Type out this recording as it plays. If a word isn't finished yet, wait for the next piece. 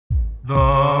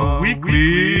The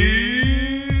Weekly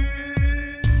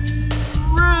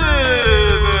Ribbit.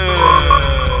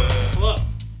 Hello,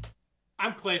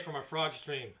 I'm Clay from our Frog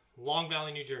Stream, Long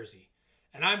Valley, New Jersey,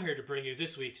 and I'm here to bring you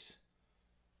this week's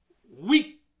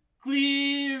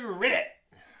Weekly Ribbit.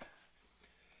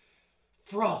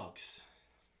 Frogs,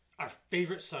 our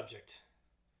favorite subject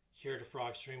here at the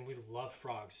Frog Stream. We love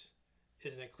frogs.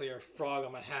 Isn't it clear? Frog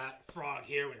on my hat, frog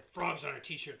here, we have frogs on our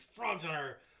t-shirts, frogs on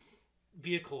our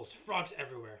vehicles, frogs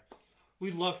everywhere.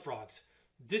 We love frogs.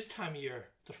 This time of year,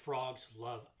 the frogs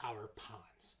love our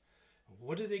ponds.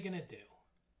 What are they going to do?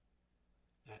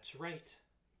 That's right.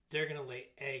 They're going to lay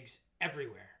eggs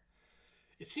everywhere.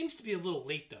 It seems to be a little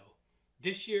late though.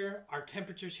 This year, our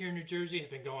temperatures here in New Jersey have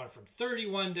been going from 30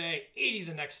 one day, 80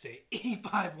 the next day,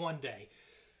 85 one day,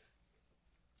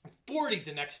 40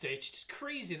 the next day. It's just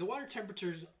crazy. The water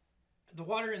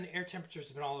and the air temperatures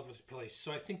have been all over the place.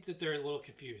 So I think that they're a little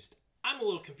confused. I'm a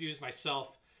little confused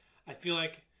myself. I feel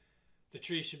like the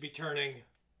trees should be turning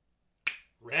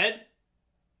red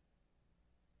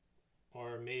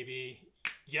or maybe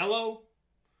yellow,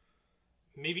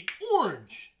 maybe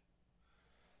orange.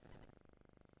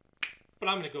 But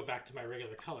I'm going to go back to my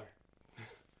regular color.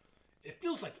 It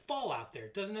feels like fall out there,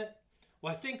 doesn't it?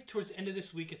 Well, I think towards the end of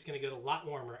this week, it's going to get a lot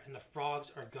warmer and the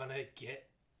frogs are going to get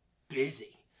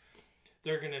busy.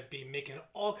 They're going to be making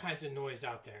all kinds of noise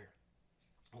out there,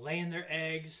 laying their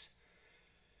eggs.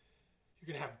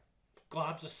 You're going to have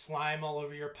globs of slime all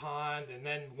over your pond. And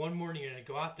then one morning, you're going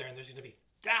to go out there and there's going to be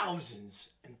thousands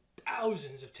and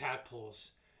thousands of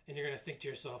tadpoles. And you're going to think to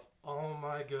yourself, oh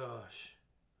my gosh,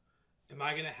 am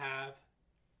I going to have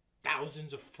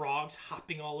thousands of frogs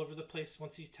hopping all over the place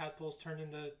once these tadpoles turn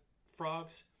into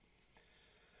frogs?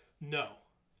 No,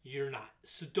 you're not.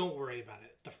 So don't worry about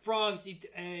it. The frogs eat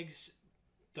the eggs.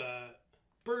 The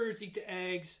birds eat the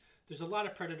eggs. There's a lot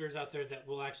of predators out there that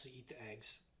will actually eat the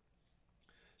eggs.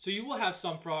 So you will have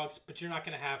some frogs, but you're not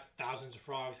going to have thousands of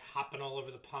frogs hopping all over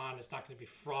the pond. It's not going to be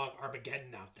frog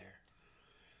Armageddon out there.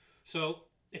 So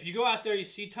if you go out there, you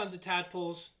see tons of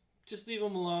tadpoles, just leave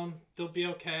them alone. They'll be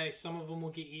okay. Some of them will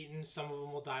get eaten. Some of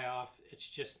them will die off. It's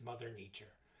just Mother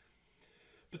Nature.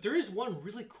 But there is one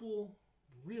really cool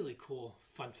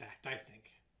fun fact, I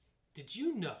think. Did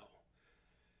you know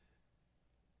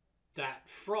that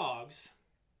frogs,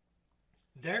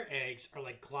 their eggs are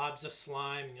like globs of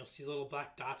slime, and you'll see little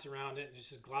black dots around it. There's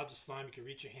just globs of slime. You can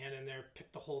reach your hand in there,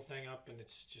 pick the whole thing up, and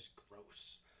it's just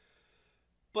gross.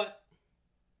 But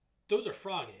those are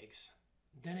frog eggs.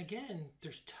 Then again,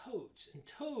 there's toads, and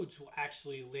toads will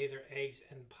actually lay their eggs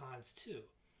in ponds too.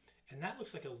 And that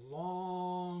looks like a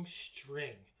long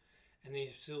string. And then you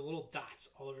see little dots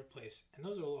all over the place. And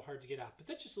those are a little hard to get out, but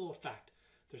that's just a little fact.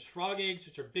 There's frog eggs,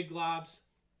 which are big globs,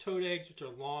 toad eggs, which are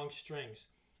long strings.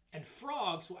 And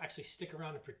frogs will actually stick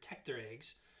around and protect their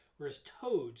eggs, whereas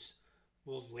toads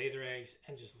will lay their eggs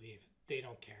and just leave. They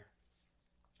don't care.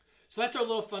 So that's our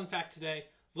little fun fact today.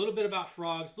 A little bit about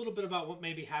frogs, a little bit about what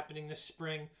may be happening this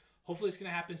spring. Hopefully it's going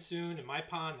to happen soon. In my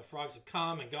pond, the frogs have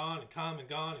come and gone and come and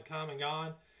gone and come and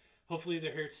gone. Hopefully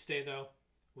they're here to stay though.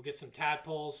 We'll get some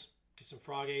tadpoles, get some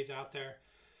frog eggs out there.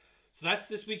 So that's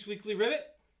this week's Weekly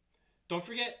Ribbit. Don't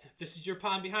forget, if this is your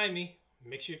pond behind me,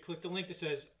 make sure you click the link that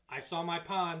says, I saw my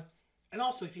pond. And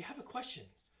also, if you have a question,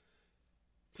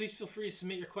 please feel free to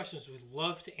submit your questions. We'd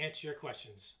love to answer your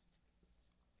questions.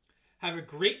 Have a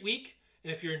great week.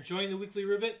 And if you're enjoying the Weekly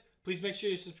Ribbit, please make sure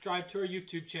you subscribe to our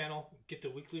YouTube channel. Get the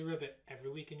Weekly Ribbit every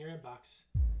week in your inbox.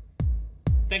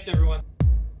 Thanks, everyone.